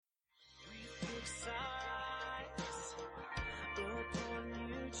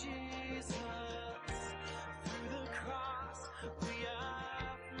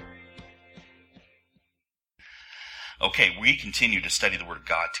Okay, we continue to study the Word of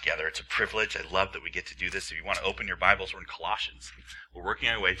God together. It's a privilege. I love that we get to do this. If you want to open your Bibles, we're in Colossians. We're working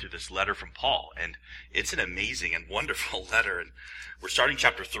our way through this letter from Paul, and it's an amazing and wonderful letter. And we're starting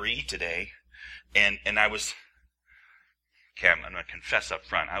chapter 3 today, and I'm going to confess up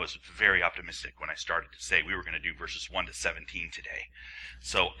front, I was very optimistic when I started to say we were going to do verses 1 to 17 today.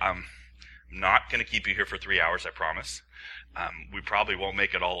 So I'm not going to keep you here for 3 hours, I promise. We probably won't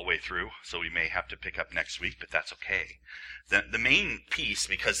make it all the way through, so we may have to pick up next week, but that's okay. The main piece,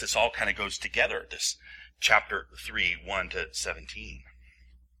 because this all kind of goes together, this chapter 3, 1 to 17.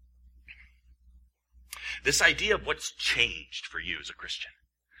 This idea of what's changed for you as a Christian.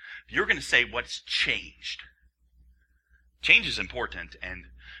 You're going to say what's changed. Change is important, and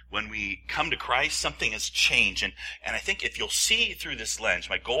when we come to Christ, something has changed. And I think if you'll see through this lens,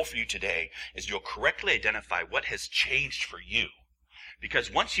 my goal for you today is you'll correctly identify what has changed for you.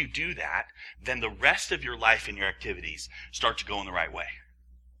 Because once you do that, then the rest of your life and your activities start to go in the right way.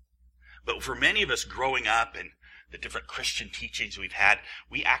 But for many of us growing up and the different Christian teachings we've had,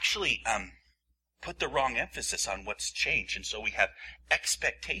 we actually put the wrong emphasis on what's changed. And so we have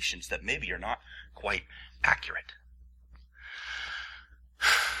expectations that maybe are not quite accurate.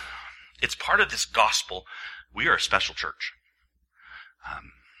 It's part of this gospel. We are a special church.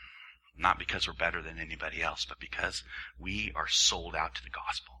 Not because we're better than anybody else, but because we are sold out to the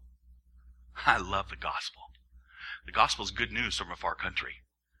gospel. I love the gospel. The gospel is good news from a far country.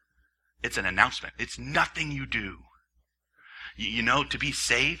 It's an announcement. It's nothing you do. You know, to be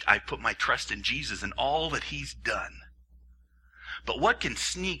saved, I put my trust in Jesus and all that he's done. But what can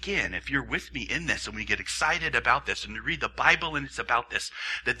sneak in, if you're with me in this and we get excited about this and we read the Bible and it's about this,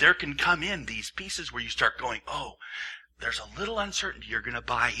 that there can come in these pieces where you start going, oh, there's a little uncertainty you're going to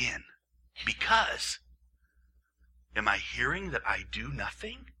buy in. Because, am I hearing that I do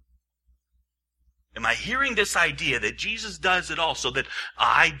nothing? Am I hearing this idea that Jesus does it all so that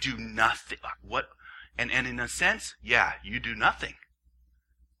I do nothing? What? And in a sense, yeah, you do nothing.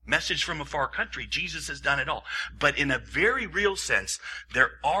 Message from a far country, Jesus has done it all. But in a very real sense,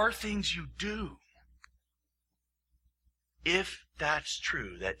 there are things you do. If that's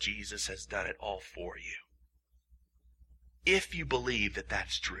true, that Jesus has done it all for you. If you believe that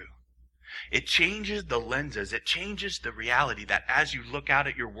that's true. It changes the lenses. It changes the reality that as you look out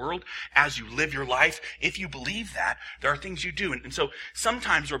at your world, as you live your life, if you believe that, there are things you do. And so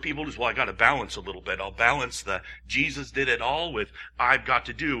sometimes where people just, well, I got to balance a little bit. I'll balance the Jesus did it all with I've got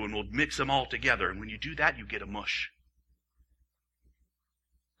to do, and we'll mix them all together. And when you do that, you get a mush.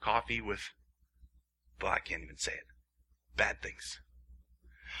 Coffee with, well, I can't even say it. Bad things.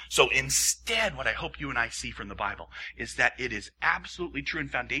 So instead, what I hope you and I see from the Bible is that it is absolutely true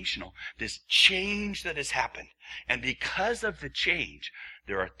and foundational, this change that has happened. And because of the change,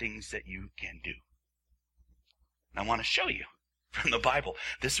 there are things that you can do. And I want to show you from the Bible.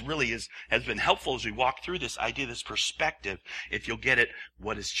 This really has been helpful as we walk through this idea, this perspective, if you'll get it,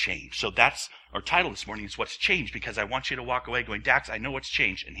 what has changed. So that's our title this morning, is What's Changed, because I want you to walk away going, Dax, I know what's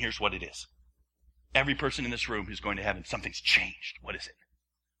changed, and here's what it is. Every person in this room who's going to heaven, something's changed. What is it?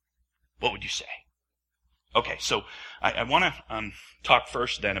 What would you say? Okay, so I want to talk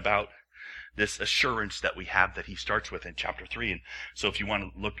first then about this assurance that we have that he starts with in chapter 3. And so if you want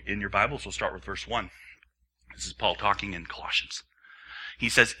to look in your Bibles, we'll start with verse 1. This is Paul talking in Colossians. He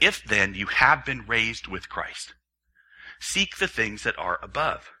says, if then you have been raised with Christ, seek the things that are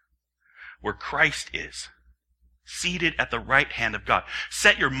above, where Christ is, seated at the right hand of God.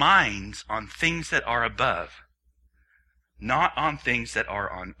 Set your minds on things that are above, not on things that are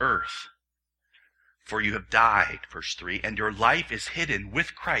on earth. For you have died, verse 3, and your life is hidden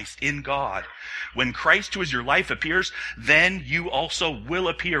with Christ in God. When Christ, who is your life, appears, then you also will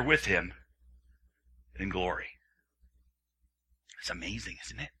appear with him in glory. It's amazing,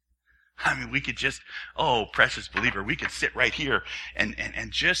 isn't it? I mean, we could just, oh, precious believer, we could sit right here and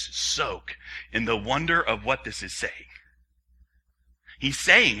just soak in the wonder of what this is saying. He's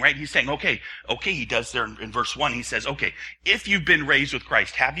saying, right? He's saying, okay, he does there in verse 1. He says, okay, if you've been raised with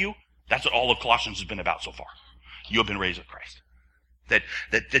Christ, have you? That's what all of Colossians has been about so far. You have been raised with Christ. That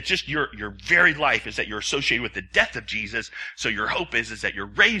just your very life is that you're associated with the death of Jesus. So your hope is that you're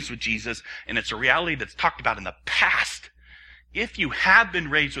raised with Jesus, and it's a reality that's talked about in the past. If you have been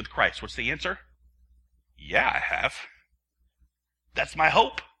raised with Christ, what's the answer? Yeah, I have. That's my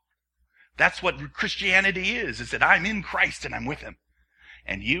hope. That's what Christianity is that I'm in Christ and I'm with him.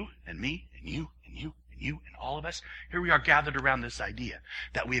 And you and me and you and you and you and all of us, here we are gathered around this idea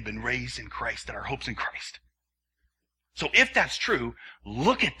that we have been raised in Christ, that our hope's in Christ. So if that's true,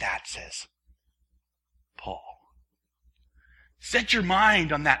 look at that, says Paul. Set your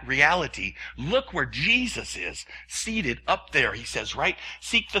mind on that reality. Look where Jesus is, seated up there, he says, right?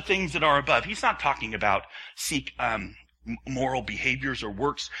 Seek the things that are above. He's not talking about seek moral behaviors or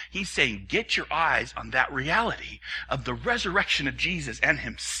works. He's saying get your eyes on that reality of the resurrection of Jesus and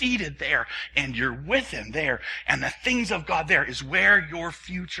him seated there, and you're with him there, and the things of God there is where your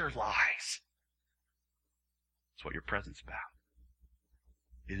future lies. That's what your present's about.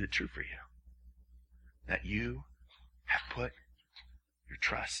 Is it true for you that you have put your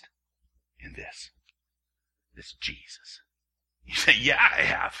trust in this Jesus? You say, yeah, I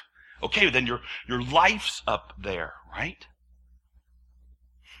have. Okay, then your life's up there, right?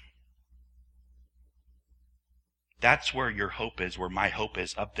 That's where your hope is, where my hope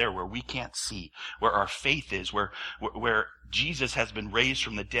is, up there, where we can't see, where our faith is, where Jesus has been raised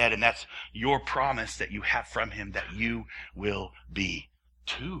from the dead, and that's your promise that you have from him that you will be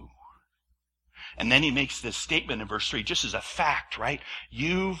too. And then he makes this statement in verse 3, just as a fact, right?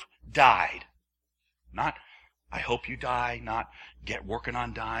 You've died. Not, I hope you die, not get working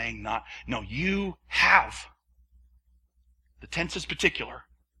on dying, no, you have. The tense is particular.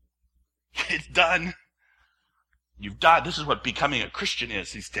 It's done. You've died. This is what becoming a Christian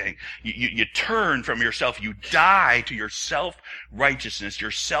is, he's saying. You turn from yourself. You die to your self-righteousness, your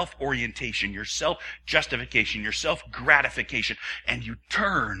self-orientation, your self-justification, your self-gratification, and you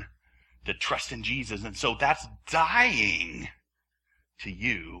turn to trust in Jesus. And so that's dying to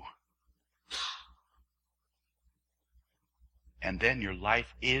you. And then your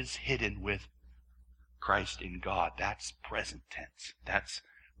life is hidden with Christ in God. That's present tense. That's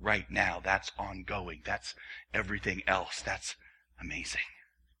right now. That's ongoing. That's everything else. That's amazing.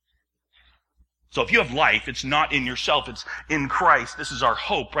 So if you have life, it's not in yourself. It's in Christ. This is our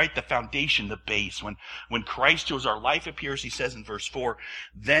hope, right? The foundation, the base. When Christ, who is our life, appears, he says in verse 4,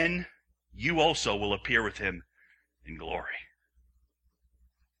 then you also will appear with him in glory.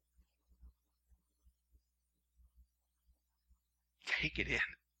 Take it in.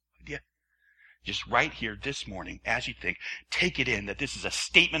 Yeah. Just right here this morning, as you think, take it in that this is a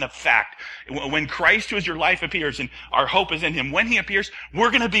statement of fact. When Christ, who is your life, appears, and our hope is in him, when he appears, we're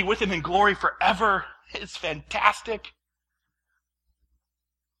going to be with him in glory forever. It's fantastic.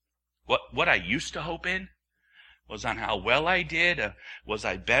 What I used to hope in was on how well I did. Was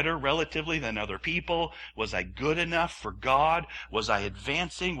I better relatively than other people? Was I good enough for God? Was I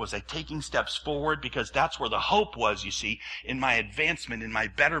advancing? Was I taking steps forward? Because that's where the hope was, you see, in my advancement, in my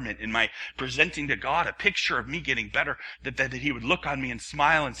betterment, in my presenting to God a picture of me getting better, that he would look on me and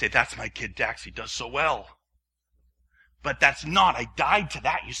smile and say, that's my kid Dax, he does so well. But that's not. I died to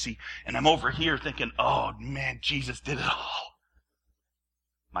that, you see, and I'm over here thinking, oh man, Jesus did it all.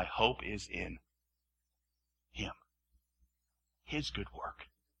 My hope is in him. His good work,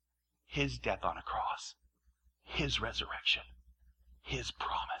 his death on a cross, his resurrection, his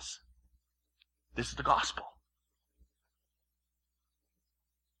promise. This is the gospel.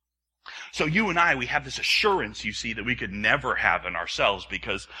 So you and I, we have this assurance, you see, that we could never have in ourselves,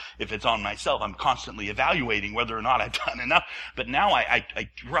 because if it's on myself, I'm constantly evaluating whether or not I've done enough. But now I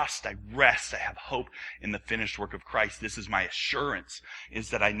trust, I rest, I have hope in the finished work of Christ. This is my assurance, is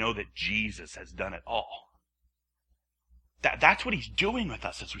that I know that Jesus has done it all. That's what he's doing with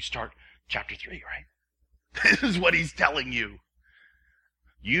us as we start chapter 3, right? This is what he's telling you.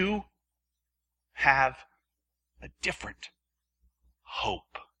 You have a different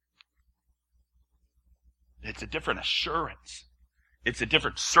hope. It's a different assurance. It's a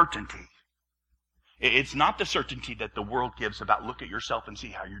different certainty. It's not the certainty that the world gives about look at yourself and see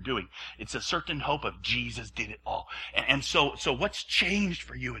how you're doing. It's a certain hope of Jesus did it all. And so what's changed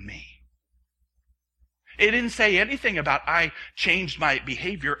for you and me? It didn't say anything about I changed my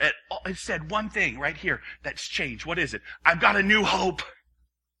behavior at all. It said one thing right here that's changed. What is it? I've got a new hope.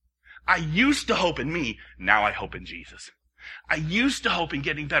 I used to hope in me. Now I hope in Jesus. I used to hope in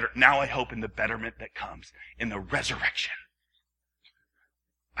getting better. Now I hope in the betterment that comes in the resurrection.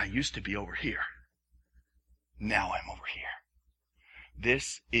 I used to be over here. Now I'm over here.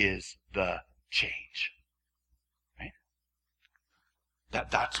 This is the change.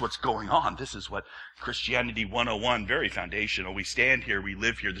 That's what's going on. This is what Christianity 101, very foundational. We stand here, we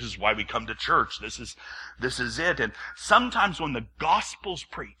live here. This is why we come to church. This is it. And sometimes when the gospel's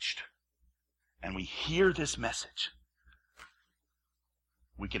preached and we hear this message,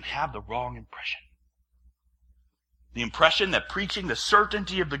 we can have the wrong impression. The impression that preaching the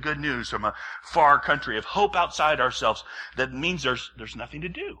certainty of the good news from a far country of hope outside ourselves, that means there's nothing to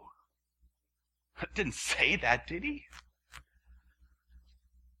do. It didn't say that, did he?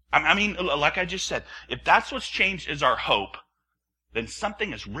 I mean, like I just said, if that's what's changed is our hope, then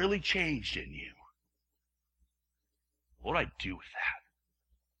something has really changed in you. What do I do with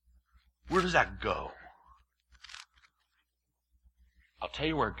that? Where does that go? I'll tell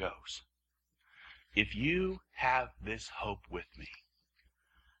you where it goes. If you have this hope with me,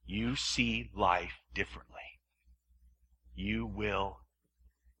 you see life differently. You will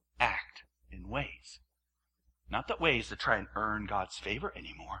act in ways. Not that ways that try and earn God's favor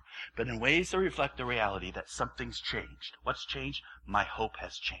anymore, but in ways that reflect the reality that something's changed. What's changed? My hope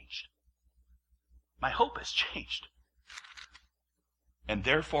has changed. My hope has changed. And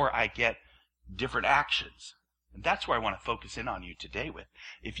therefore I get different actions. And that's where I want to focus in on you today with.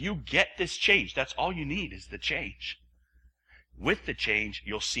 If you get this change, that's all you need is the change. With the change,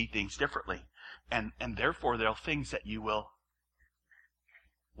 you'll see things differently. And therefore, there are things that you will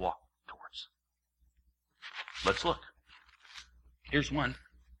walk towards. Let's look. Here's one.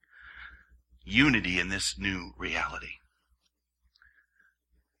 Unity in this new reality.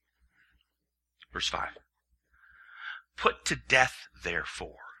 Verse 5. Put to death,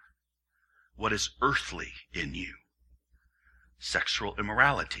 therefore, what is earthly in you. Sexual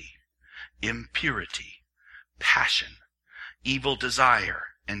immorality, impurity, passion, evil desire,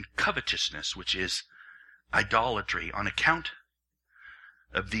 and covetousness, which is idolatry. On account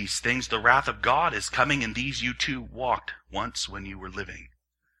of these things, the wrath of God is coming, and these you too walked once when you were living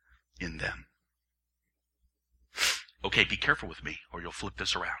in them. Okay, be careful with me, or you'll flip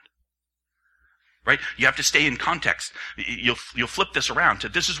this around. Right? You have to stay in context. You'll flip this around to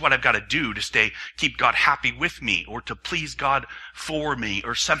this is what I've got to do to keep God happy with me, or to please God for me,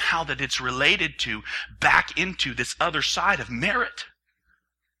 or somehow that it's related to back into this other side of merit.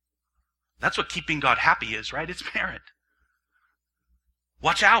 That's what keeping God happy is, right? It's merit.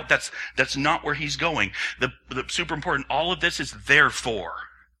 Watch out. That's not where he's going. The super important, all of this is therefore.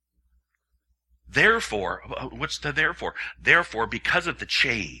 Therefore, what's the therefore? Therefore, because of the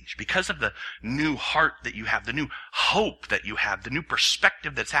change, because of the new heart that you have, the new hope that you have, the new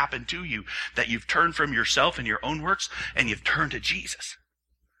perspective that's happened to you, that you've turned from yourself and your own works, and you've turned to Jesus.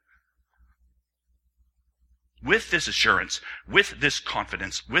 With this assurance, with this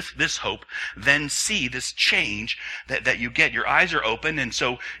confidence, with this hope, then see this change that you get. Your eyes are open, and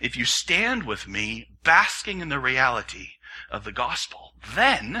so if you stand with me, basking in the reality of the gospel,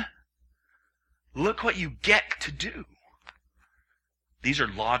 then look what you get to do. These are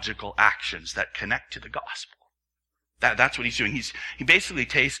logical actions that connect to the gospel. That's what he's doing. He basically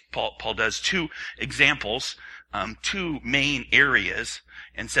takes, Paul does two examples, two main areas,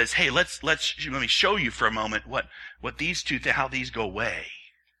 and says, hey, let me show you for a moment what these two, how these go away.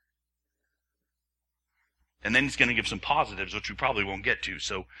 And then he's going to give some positives, which we probably won't get to.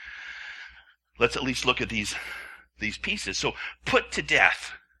 So let's at least look at these pieces. So put to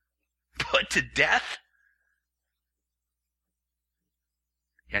death. Put to death?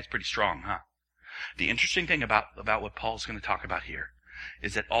 Yeah, it's pretty strong, huh? The interesting thing about what Paul's going to talk about here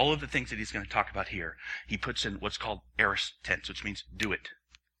is that all of the things that he's going to talk about here, he puts in what's called aorist tense, which means do it.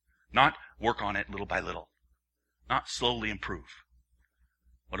 Not work on it little by little. Not slowly improve.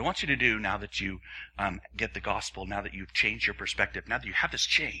 What I want you to do now that you get the gospel, now that you've changed your perspective, now that you have this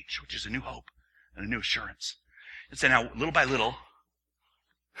change, which is a new hope and a new assurance, and say now, little by little,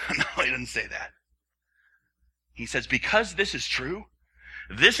 no, he doesn't say that. He says, because this is true,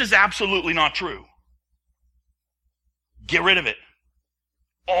 this is absolutely not true. Get rid of it.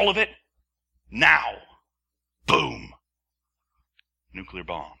 All of it. Now. Boom. Nuclear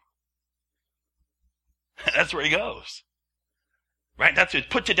bomb. That's where he goes. Right? That's it.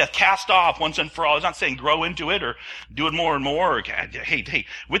 Put to death. Cast off once and for all. He's not saying grow into it or do it more and more. Or, hey,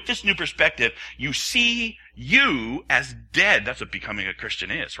 with this new perspective, you see you as dead. That's what becoming a Christian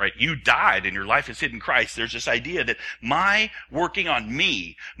is, right? You died and your life is hid in Christ. There's this idea that my working on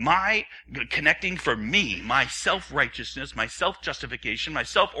me, my connecting for me, my self-righteousness, my self-justification, my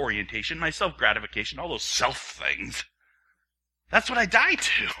self-orientation, my self-gratification, all those self things, that's what I died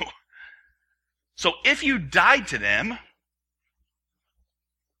to. So if you died to them,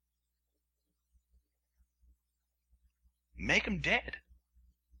 make them dead.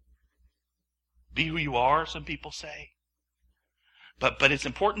 Be who you are, some people say. But it's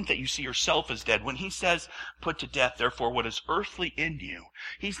important that you see yourself as dead. When he says, put to death, therefore, what is earthly in you,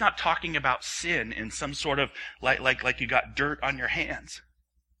 he's not talking about sin in some sort of, like you got dirt on your hands.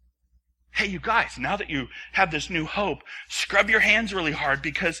 Hey, you guys, now that you have this new hope, scrub your hands really hard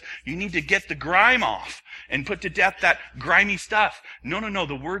because you need to get the grime off and put to death that grimy stuff. No.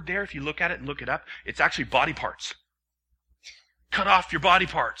 The word there, if you look at it and look it up, it's actually body parts. Cut off your body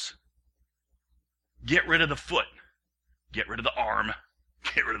parts. Get rid of the foot. Get rid of the arm.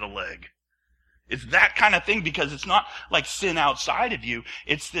 Get rid of the leg. It's that kind of thing because it's not like sin outside of you.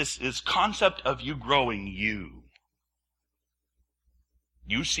 It's this concept of you growing you.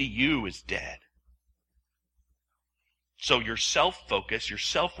 You see you as dead. So your self-focus, your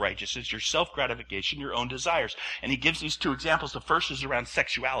self-righteousness, your self-gratification, your own desires. And he gives these two examples. The first is around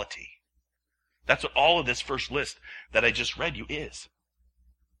sexuality. That's what all of this first list that I just read you is.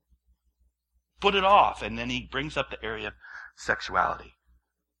 Put it off. And then he brings up the area of sexuality.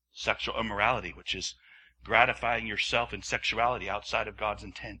 Sexual immorality, which is gratifying yourself in sexuality outside of God's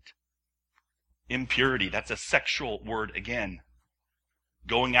intent. Impurity, that's a sexual word again.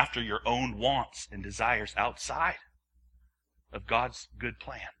 Going after your own wants and desires outside of God's good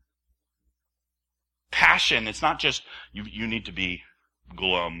plan. Passion, it's not just you need to be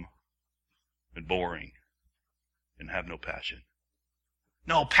glum and boring and have no passion.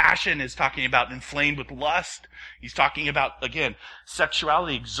 No, passion is talking about inflamed with lust. He's talking about, again,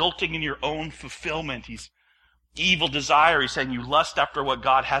 sexuality, exulting in your own fulfillment. He's evil desire. He's saying you lust after what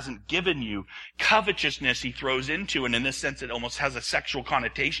God hasn't given you. Covetousness he throws into, and in this sense it almost has a sexual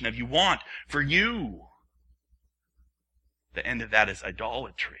connotation of you want for you. The end of that is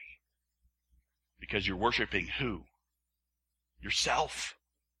idolatry. Because you're worshiping who? Yourself.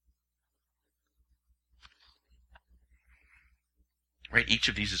 Right? Each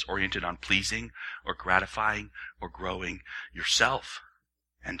of these is oriented on pleasing or gratifying or growing yourself.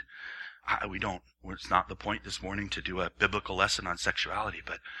 And it's not the point this morning to do a biblical lesson on sexuality,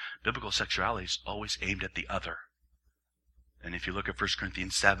 but biblical sexuality is always aimed at the other. And if you look at 1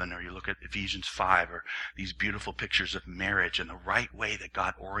 Corinthians 7 or you look at Ephesians 5 or these beautiful pictures of marriage and the right way that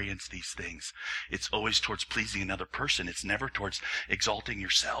God orients these things, it's always towards pleasing another person. It's never towards exalting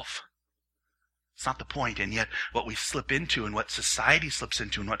yourself. It's not the point. And yet what we slip into and what society slips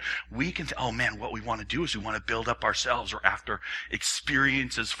into and what we can, what we want to do is we want to build up ourselves or after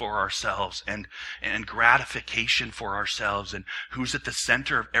experiences for ourselves and gratification for ourselves. And who's at the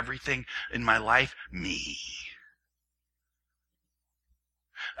center of everything in my life? Me.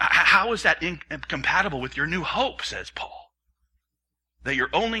 How is that incompatible with your new hope, says Paul? That your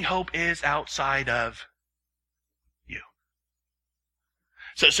only hope is outside of you.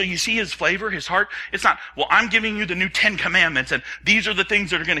 So you see his flavor, his heart? It's not, I'm giving you the new 10 commandments and these are the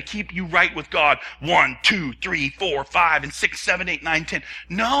things that are going to keep you right with God. 1, 2, 3, 4, 5, and 6, 7, 8, 9, 10.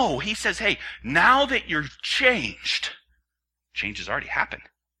 No, he says, hey, now that you're changed, change has already happened.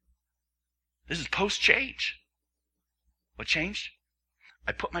 This is post-change. What changed?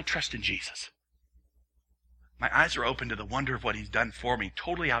 I put my trust in Jesus. My eyes are open to the wonder of what he's done for me,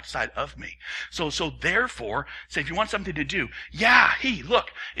 totally outside of me. So therefore, say if you want something to do,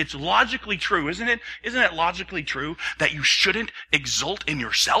 look, it's logically true, isn't it? Isn't it logically true that you shouldn't exult in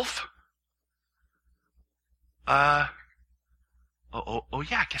yourself? Yeah,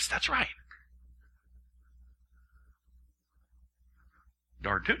 I guess that's right.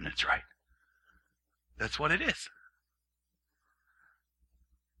 Darn tootin', it's right. That's what it is.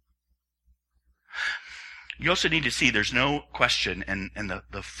 You also need to see there's no question, and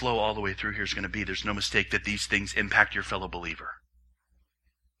the flow all the way through here is going to be, there's no mistake that these things impact your fellow believer.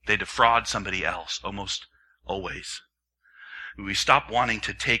 They defraud somebody else, almost always. We stop wanting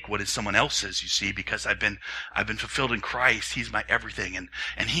to take what is someone else's, you see, because I've been fulfilled in Christ. He's my everything,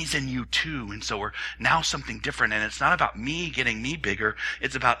 and he's in you too. And so we're now something different, and it's not about me getting me bigger.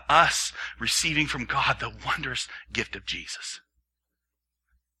 It's about us receiving from God the wondrous gift of Jesus.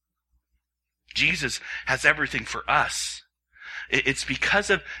 Jesus has everything for us. It's because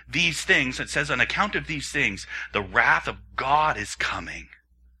of these things, it says on account of these things, the wrath of God is coming.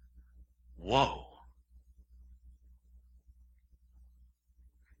 Whoa.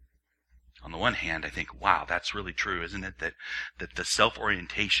 On the one hand, I think, wow, that's really true, isn't it? That the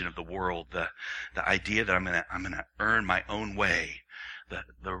self-orientation of the world, the idea that I'm gonna earn my own way,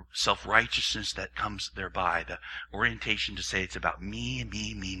 the self-righteousness that comes thereby, the orientation to say it's about me,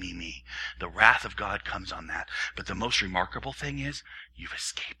 me, me, me, me. The wrath of God comes on that. But the most remarkable thing is, you've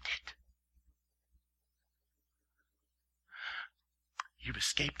escaped it. You've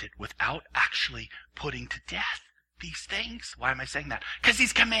escaped it without actually putting to death these things. Why am I saying that? Because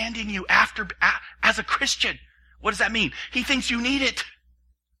he's commanding you as a Christian. What does that mean? He thinks you need it.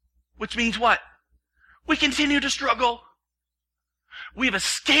 Which means what? We continue to struggle. We've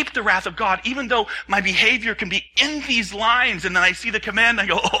escaped the wrath of God, even though my behavior can be in these lines, and then I see the command and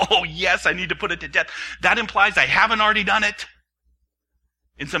I go, oh yes, I need to put it to death. That implies I haven't already done it.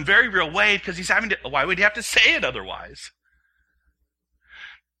 In some very real way, because why would he have to say it otherwise?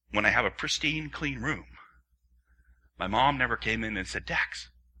 When I have a pristine, clean room, my mom never came in and said, Dax,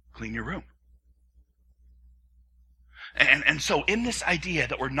 clean your room. And so in this idea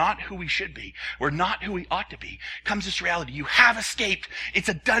that we're not who we should be, we're not who we ought to be, comes this reality. You have escaped. It's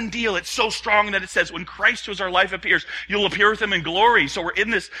a done deal. It's so strong that it says when Christ, who is our life, appears, you'll appear with him in glory. So we're in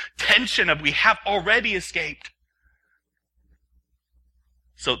this tension of we have already escaped.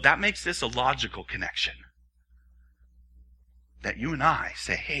 So that makes this a logical connection. That you and I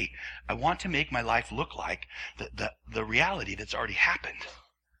say, hey, I want to make my life look like the reality that's already happened.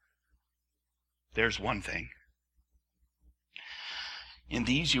 There's one thing. In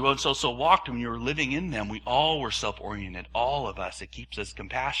these you also walked when you were living in them. We all were self-oriented, all of us. It keeps us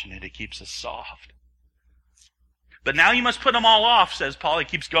compassionate. It keeps us soft. But now you must put them all off, says Paul. He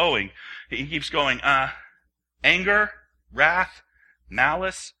keeps going. Anger, wrath,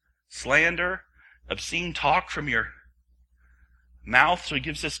 malice, slander, obscene talk from your mouth. So he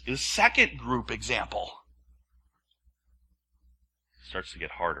gives us a second group example. It starts to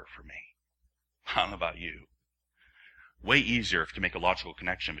get harder for me. I don't know about you. Way easier to make a logical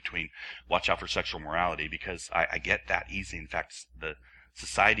connection between watch out for sexual morality, because I get that easy. In fact, the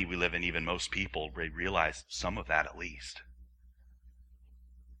society we live in, even most people realize some of that at least.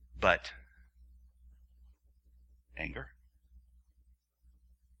 But anger?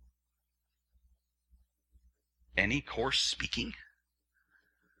 Any coarse speaking?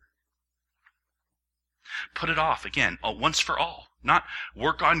 Put it off again, once for all. Not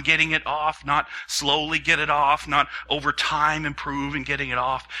work on getting it off, not slowly get it off, not over time improve in getting it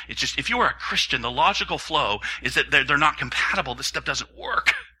off. It's just, if you are a Christian, the logical flow is that they're not compatible. This stuff doesn't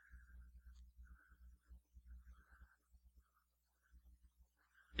work.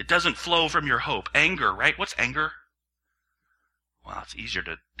 It doesn't flow from your hope. Anger, right? What's anger? Well, it's easier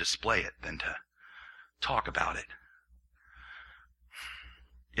to display it than to talk about it.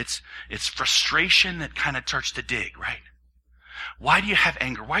 It's frustration that kind of starts to dig, right? Why do you have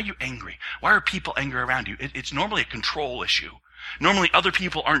anger? Why are you angry? Why are people angry around you? It's normally a control issue. Normally other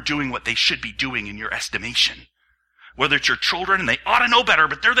people aren't doing what they should be doing in your estimation. Whether it's your children and they ought to know better,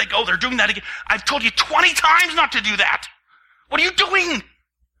 but there they go, they're doing that again. I've told you 20 times not to do that. What are you doing?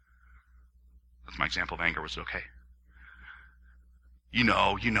 That's my example of anger. Was it okay? You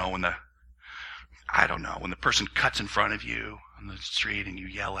know when when the person cuts in front of you on the street and you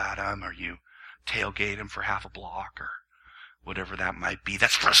yell at them, or you tailgate them for half a block, or whatever that might be.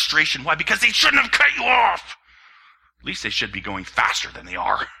 That's frustration. Why? Because they shouldn't have cut you off. At least they should be going faster than they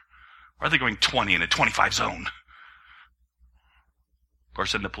are. Or are they going 20 in a 25 zone? Of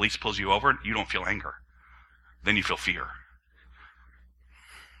course, then the police pulls you over, you don't feel anger. Then you feel fear.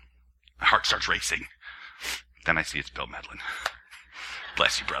 My heart starts racing. Then I see it's Bill Medlin.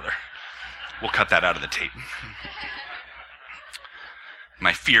 Bless you, brother. We'll cut that out of the tape.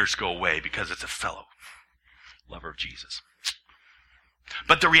 My fears go away because it's a fellow lover of Jesus.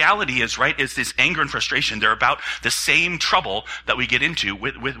 But the reality is, right, is this anger and frustration, they're about the same trouble that we get into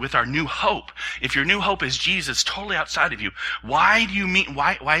with our new hope. If your new hope is Jesus, totally outside of you, why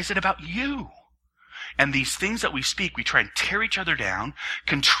is it about you? And these things that we speak, we try and tear each other down,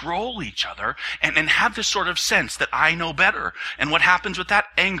 control each other, and have this sort of sense that I know better. And what happens with that?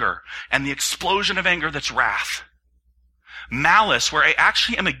 Anger. And the explosion of anger, that's wrath. Malice, where I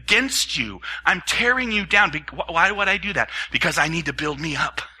actually am against you. I'm tearing you down. Why would I do that? Because I need to build me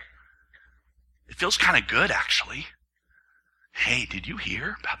up. It feels kind of good, actually. Hey, did you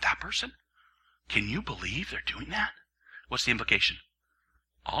hear about that person? Can you believe they're doing that? What's the implication?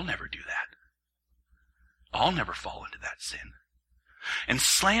 I'll never do that. I'll never fall into that sin. And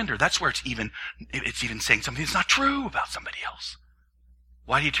slander, that's where it's even saying something that's not true about somebody else.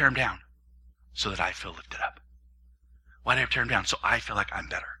 Why do you tear them down? So that I feel lifted up. Why do I tear them down? So I feel like I'm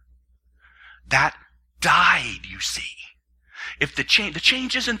better. That died, you see. If the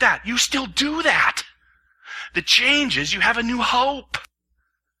change isn't that, you still do that. The change is you have a new hope.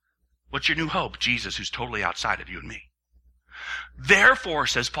 What's your new hope? Jesus, who's totally outside of you and me. Therefore,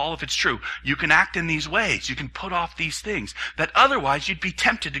 says Paul, if it's true, you can act in these ways. You can put off these things that otherwise you'd be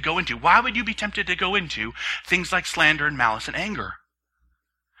tempted to go into. Why would you be tempted to go into things like slander and malice and anger?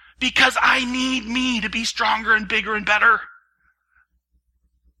 Because I need me to be stronger and bigger and better.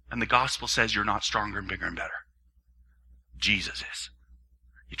 And the gospel says you're not stronger and bigger and better. Jesus is.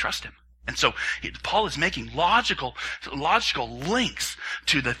 You trust him. And so Paul is making logical links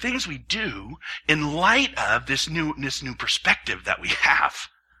to the things we do in light of this new perspective that we have.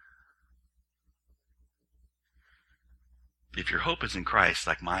 If your hope is in Christ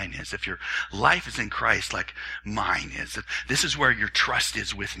like mine is, if your life is in Christ like mine is, if this is where your trust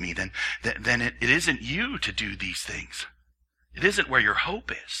is with me, then it isn't you to do these things. It isn't where your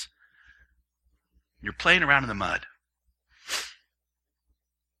hope is. You're playing around in the mud.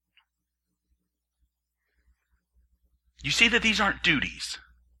 You see that these aren't duties.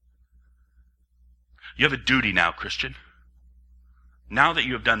 You have a duty now, Christian. Now that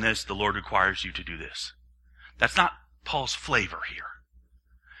you have done this, the Lord requires you to do this. That's not Paul's flavor here.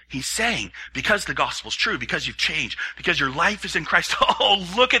 He's saying, because the gospel's true, because you've changed, because your life is in Christ, oh,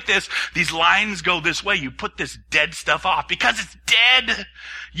 look at this. These lines go this way. You put this dead stuff off because it's dead.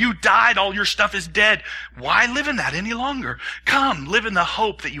 You died. All your stuff is dead. Why live in that any longer? Come, live in the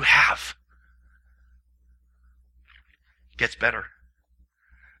hope that you have. It gets better.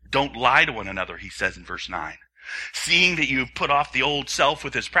 Don't lie to one another, he says in verse 9. Seeing that you've put off the old self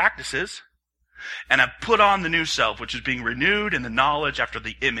with its practices, and have put on the new self, which is being renewed in the knowledge after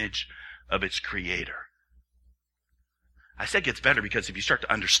the image of its creator. I said it gets better because if you start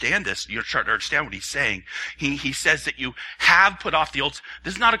to understand this, you'll start to understand what he's saying. He says that you have put off the old.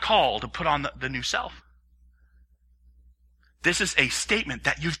 This is not a call to put on the new self. This is a statement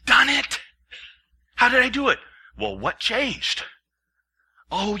that you've done it. How did I do it? Well, what changed?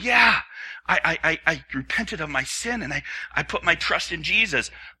 Oh yeah, I repented of my sin and I put my trust in Jesus.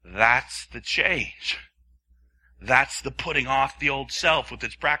 That's the change. That's the putting off the old self with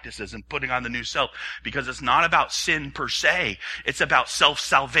its practices and putting on the new self. Because it's not about sin per se. It's about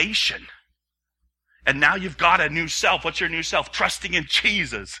self-salvation. And now you've got a new self. What's your new self? Trusting in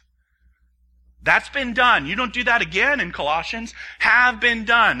Jesus. That's been done. You don't do that again in Colossians. Have been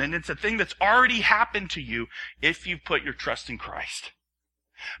done. And it's a thing that's already happened to you if you put your trust in Christ.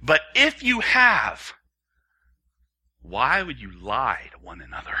 But if you have, why would you lie to one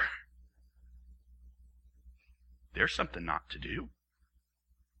another? There's something not to do.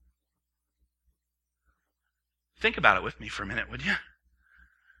 Think about it with me for a minute, would you?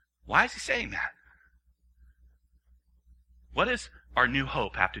 Why is he saying that? What does our new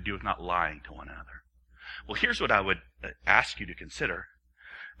hope have to do with not lying to one another? Well, here's what I would ask you to consider.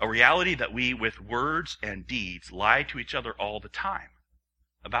 A reality that we, with words and deeds, lie to each other all the time.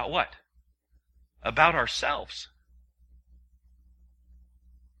 About what? About ourselves.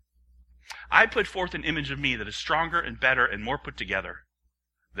 I put forth an image of me that is stronger and better and more put together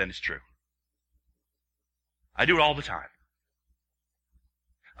than is true. I do it all the time.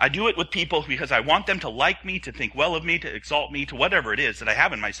 I do it with people because I want them to like me, to think well of me, to exalt me, to whatever it is that I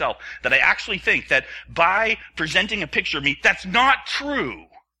have in myself, that I actually think that by presenting a picture of me that's not true,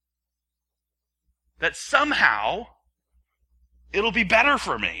 that somehow it'll be better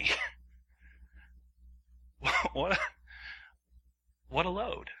for me. What a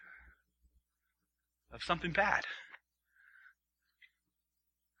load of something bad.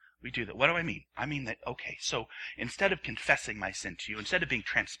 We do that. What do I mean? I mean that, okay, so instead of confessing my sin to you, instead of being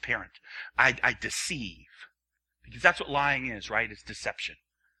transparent, I deceive. Because that's what lying is, right? It's deception.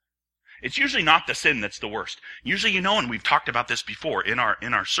 It's usually not the sin that's the worst. Usually, and we've talked about this before in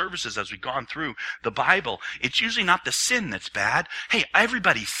our services as we've gone through the Bible, it's usually not the sin that's bad. Hey,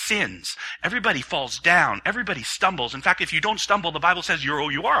 everybody sins. Everybody falls down. Everybody stumbles. In fact, if you don't stumble, the Bible says you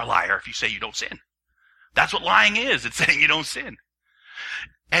are a liar if you say you don't sin. That's what lying is. It's saying you don't sin.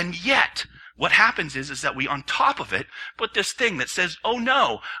 And yet, what happens is that we, on top of it, put this thing that says, oh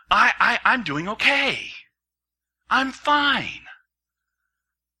no, I'm doing okay. I'm fine.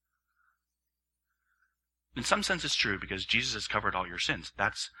 In some sense, it's true because Jesus has covered all your sins.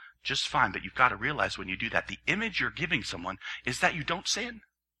 That's just fine, but you've got to realize when you do that, the image you're giving someone is that you don't sin.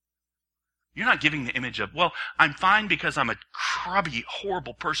 You're not giving the image of, well, I'm fine because I'm a crubby,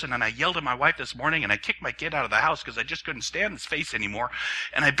 horrible person and I yelled at my wife this morning and I kicked my kid out of the house because I just couldn't stand his face anymore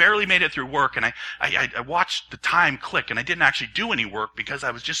and I barely made it through work and I watched the time click and I didn't actually do any work because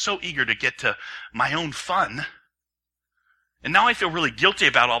I was just so eager to get to my own fun. And now I feel really guilty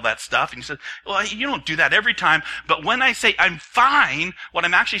about all that stuff. And you said, well, you don't do that every time. But when I say I'm fine, what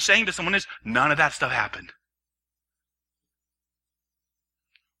I'm actually saying to someone is none of that stuff happened.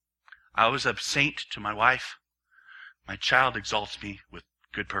 I was a saint to my wife. My child exalts me with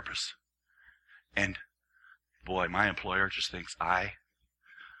good purpose. And boy, my employer just thinks I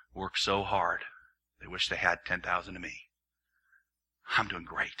work so hard. They wish they had 10,000 of me. I'm doing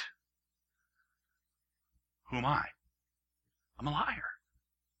great. Who am I? I'm a liar.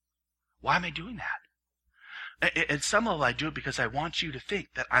 Why am I doing that? At some level, I do it because I want you to think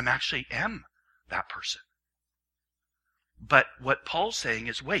that I actually am that person. But what Paul's saying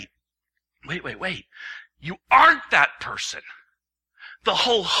is, wait. You aren't that person. The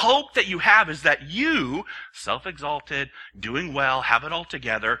whole hope that you have is that you, self-exalted, doing well, have it all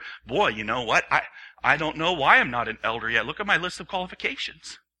together. Boy, you know what? I don't know why I'm not an elder yet. Look at my list of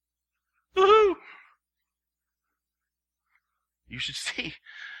qualifications. Woohoo! You should see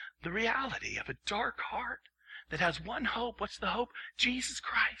the reality of a dark heart that has one hope. What's the hope? Jesus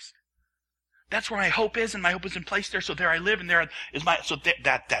Christ. That's where my hope is, and my hope is in place there, so there I live, and there is my, so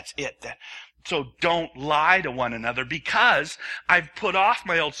that's it. So don't lie to one another, because I've put off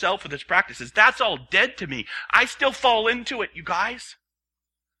my old self with its practices. That's all dead to me. I still fall into it, you guys.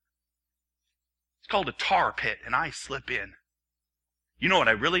 It's called a tar pit, and I slip in. You know what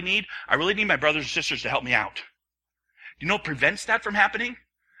I really need? I really need my brothers and sisters to help me out. You know what prevents that from happening?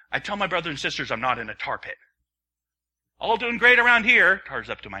 I tell my brothers and sisters I'm not in a tar pit. All doing great around here, tar's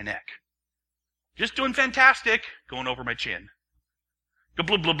up to my neck. Just doing fantastic, going over my chin. Go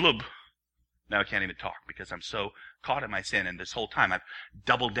blub, blub, blub. Now I can't even talk because I'm so caught in my sin, and this whole time I've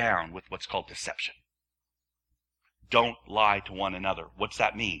doubled down with what's called deception. Don't lie to one another. What's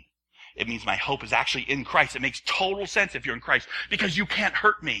that mean? It means my hope is actually in Christ. It makes total sense if you're in Christ, because you can't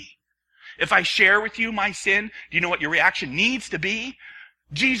hurt me. If I share with you my sin, do you know what your reaction needs to be?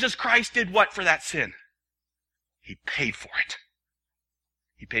 Jesus Christ did what for that sin? He paid for it.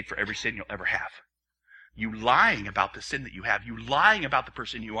 He paid for every sin you'll ever have. You lying about the sin that you have, you lying about the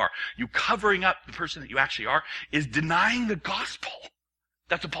person you are, you covering up the person that you actually are, is denying the gospel.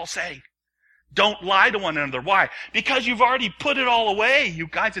 That's what Paul's saying. Don't lie to one another. Why? Because you've already put it all away. You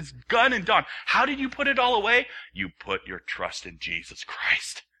guys, it's done and done. How did you put it all away? You put your trust in Jesus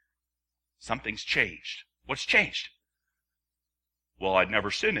Christ. Something's changed. What's changed? Well, I'd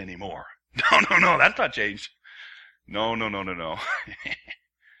never sin anymore. No, that's not changed. No.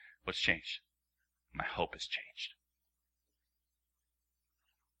 What's changed? My hope has changed.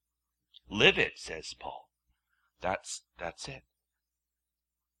 Live it, says Paul. That's it.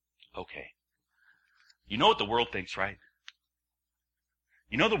 Okay. You know what the world thinks, right?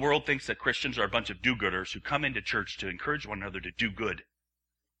 You know the world thinks that Christians are a bunch of do-gooders who come into church to encourage one another to do good,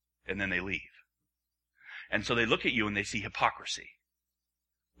 and then they leave. And so they look at you and they see hypocrisy.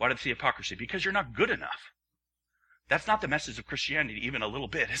 Why do they see hypocrisy? Because you're not good enough. That's not the message of Christianity even a little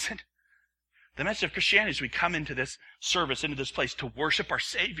bit, is it? The message of Christianity is we come into this service, into this place to worship our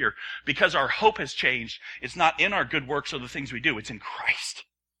Savior because our hope has changed. It's not in our good works or the things we do. It's in Christ.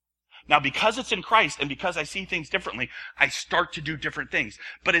 Now, because it's in Christ and because I see things differently, I start to do different things.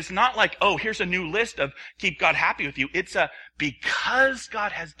 But it's not like, oh, here's a new list of keep God happy with you. It's because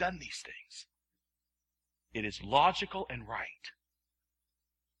God has done these things, it is logical and right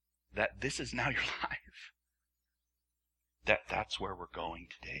that this is now your life. That's where we're going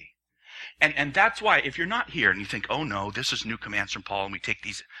today. And that's why, if you're not here and you think, oh no, this is new commands from Paul, and we take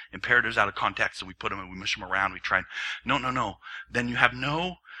these imperatives out of context and we put them and we mush them around, we try and, no, then you have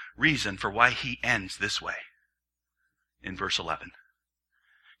no reason for why he ends this way in verse 11.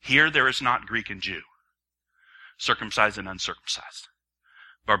 Here there is not Greek and Jew, circumcised and uncircumcised,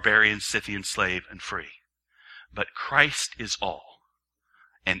 barbarian, Scythian, slave, and free, but Christ is all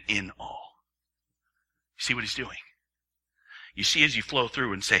and in all. You see what he's doing? You see, as you flow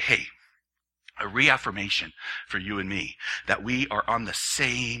through and say, hey, a reaffirmation for you and me that we are on the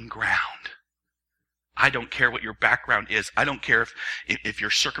same ground. I don't care what your background is. I don't care if your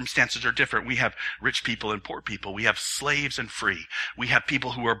circumstances are different. We have rich people and poor people. We have slaves and free. We have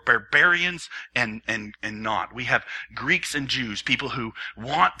people who are barbarians and not. We have Greeks and Jews, people who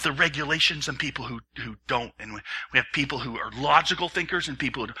want the regulations and people who don't. And we have people who are logical thinkers and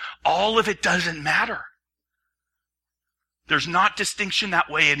people who, all of it doesn't matter. There's not distinction that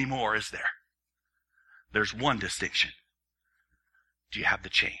way anymore, is there? There's one distinction. Do you have the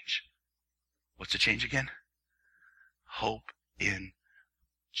change? What's the change again? Hope in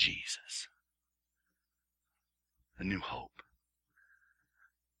Jesus. A new hope.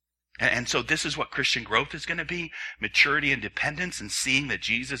 And so this is what Christian growth is going to be. Maturity and dependence and seeing that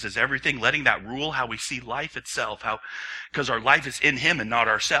Jesus is everything. Letting that rule how we see life itself. Because our life is in him and not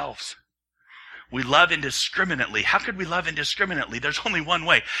ourselves. We love indiscriminately. How could we love indiscriminately? There's only one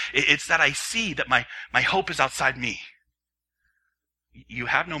way. It's that I see that my hope is outside me. You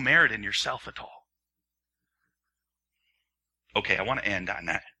have no merit in yourself at all. Okay, I want to end on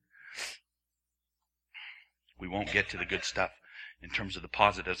that. We won't get to the good stuff in terms of the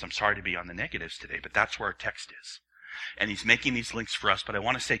positives. I'm sorry to be on the negatives today, but that's where our text is. And he's making these links for us, but I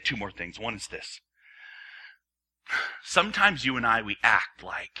want to say two more things. One is this. Sometimes you and I, we act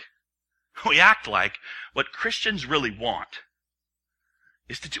like what Christians really want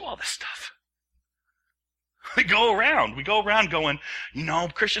is to do all this stuff. We go around going,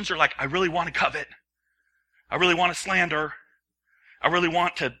 Christians are like, I really want to covet. I really want to slander. I really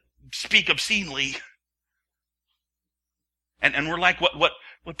want to speak obscenely. And we're like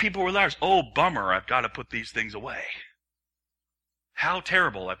what people were like, oh, bummer, I've got to put these things away. How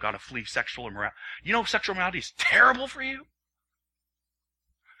terrible, I've got to flee sexual immorality. You know sexual immorality is terrible for you?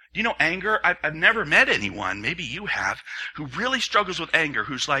 Do you know anger? I've never met anyone, maybe you have, who really struggles with anger,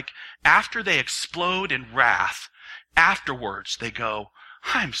 who's like, after they explode in wrath, afterwards they go,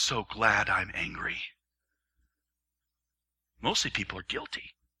 I'm so glad I'm angry. Mostly people are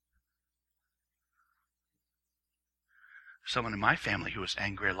guilty. Someone in my family who was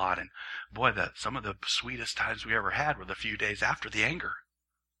angry a lot, and boy, some of the sweetest times we ever had were the few days after the anger,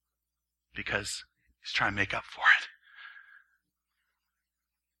 because he's trying to make up for it.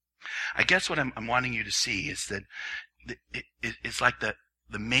 I guess what I'm wanting you to see is that it's like the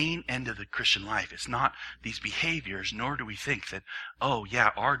main end of the Christian life. It's not these behaviors, nor do we think that, oh yeah,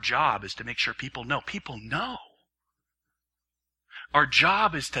 our job is to make sure people know. People know. Our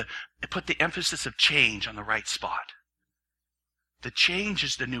job is to put the emphasis of change on the right spot. The change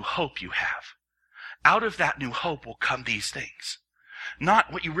is the new hope you have. Out of that new hope will come these things.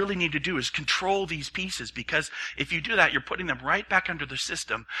 Not what you really need to do is control these pieces, because if you do that, you're putting them right back under the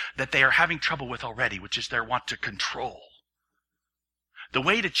system that they are having trouble with already, which is their want to control. The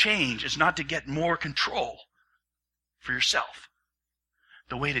way to change is not to get more control for yourself.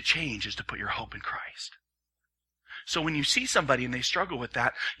 The way to change is to put your hope in Christ. So when you see somebody and they struggle with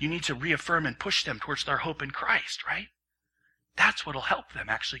that, you need to reaffirm and push them towards their hope in Christ, right? That's what will help them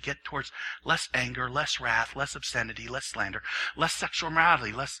actually get towards less anger, less wrath, less obscenity, less slander, less sexual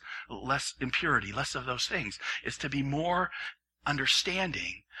immorality, less impurity, less of those things. Is to be more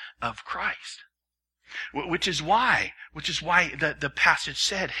understanding of Christ. Which is why the passage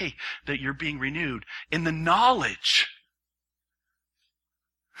said, hey, that you're being renewed in the knowledge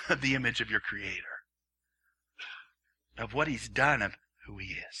of the image of your Creator, of what He's done, of who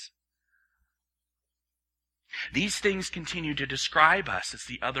He is. These things continue to describe us. It's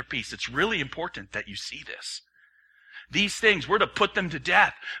the other piece. It's really important that you see this. These things, we're to put them to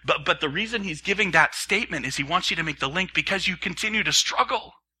death. But the reason he's giving that statement is he wants you to make the link, because you continue to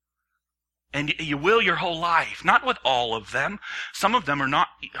struggle. And you will your whole life. Not with all of them. Some of them are not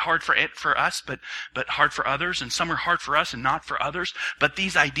hard for us, but hard for others. And some are hard for us and not for others. But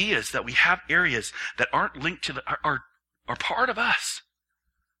these ideas that we have areas that aren't linked to are part of us.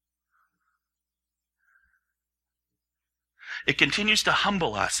 It continues to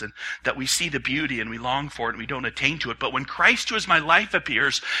humble us, and that we see the beauty and we long for it and we don't attain to it. But when Christ, who is my life,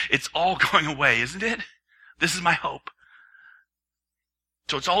 appears, it's all going away, isn't it? This is my hope.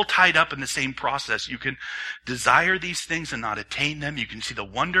 So it's all tied up in the same process. You can desire these things and not attain them. You can see the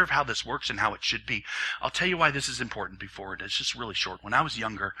wonder of how this works and how it should be. I'll tell you why this is important before it. It's just really short. When I was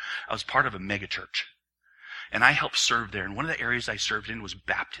younger, I was part of a megachurch, and I helped serve there. And one of the areas I served in was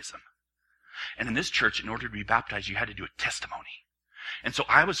baptism. And in this church, in order to be baptized, you had to do a testimony. And so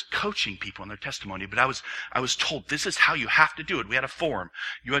I was coaching people in their testimony, but I was told, this is how you have to do it. We had a form.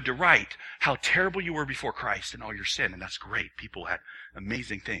 You had to write how terrible you were before Christ and all your sin, and that's great. People had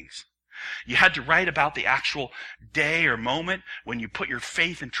amazing things. You had to write about the actual day or moment when you put your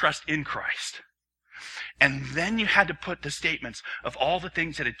faith and trust in Christ. And then you had to put the statements of all the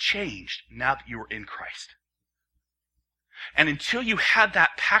things that had changed now that you were in Christ. And until you had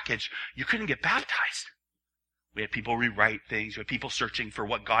that package, you couldn't get baptized. We had people rewrite things. We had people searching for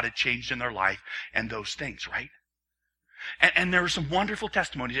what God had changed in their life and those things, right? And there were some wonderful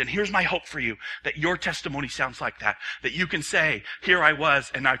testimonies. And here's my hope for you, that your testimony sounds like that. That you can say, here I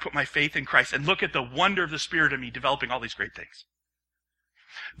was, and I put my faith in Christ, and look at the wonder of the Spirit in me developing all these great things.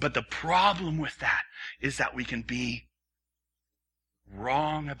 But the problem with that is that we can be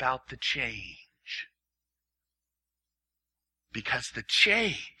wrong about the change. Because the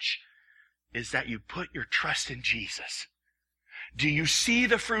change is that you put your trust in Jesus. Do you see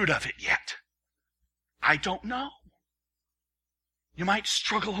the fruit of it yet? I don't know. You might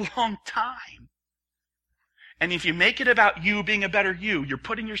struggle a long time. And if you make it about you being a better you, you're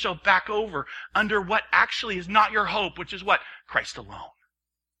putting yourself back over under what actually is not your hope, which is what? Christ alone.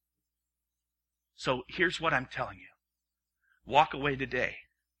 So here's what I'm telling you. Walk away today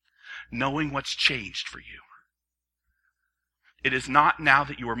knowing what's changed for you. It is not now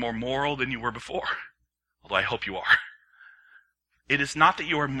that you are more moral than you were before, although I hope you are. It is not that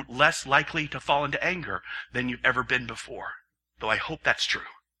you are less likely to fall into anger than you've ever been before, though I hope that's true.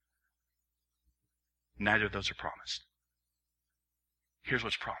 Neither of those are promised. Here's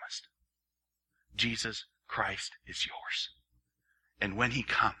what's promised. Jesus Christ is yours. And when he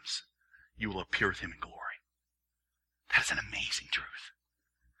comes, you will appear with him in glory. That is an amazing truth.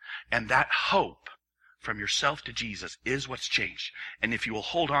 And that hope from yourself to Jesus is what's changed. And if you will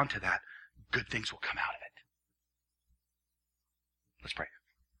hold on to that, good things will come out of it. Let's pray.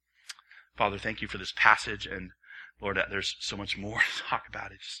 Father, thank you for this passage. And Lord, there's so much more to talk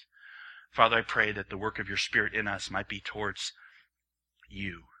about. Father, I pray that the work of your Spirit in us might be towards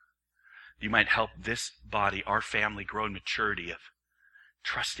you, You might help this body, our family, grow in maturity of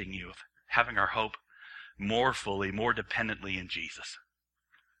trusting you, of having our hope more fully, more dependently in Jesus.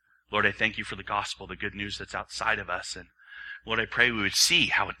 Lord, I thank you for the gospel, the good news that's outside of us. And Lord, I pray we would see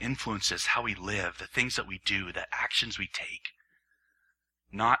how it influences how we live, the things that we do, the actions we take.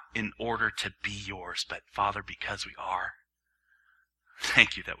 Not in order to be yours, but Father, because we are.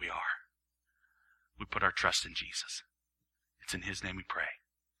 Thank you that we are. We put our trust in Jesus. It's in his name we pray.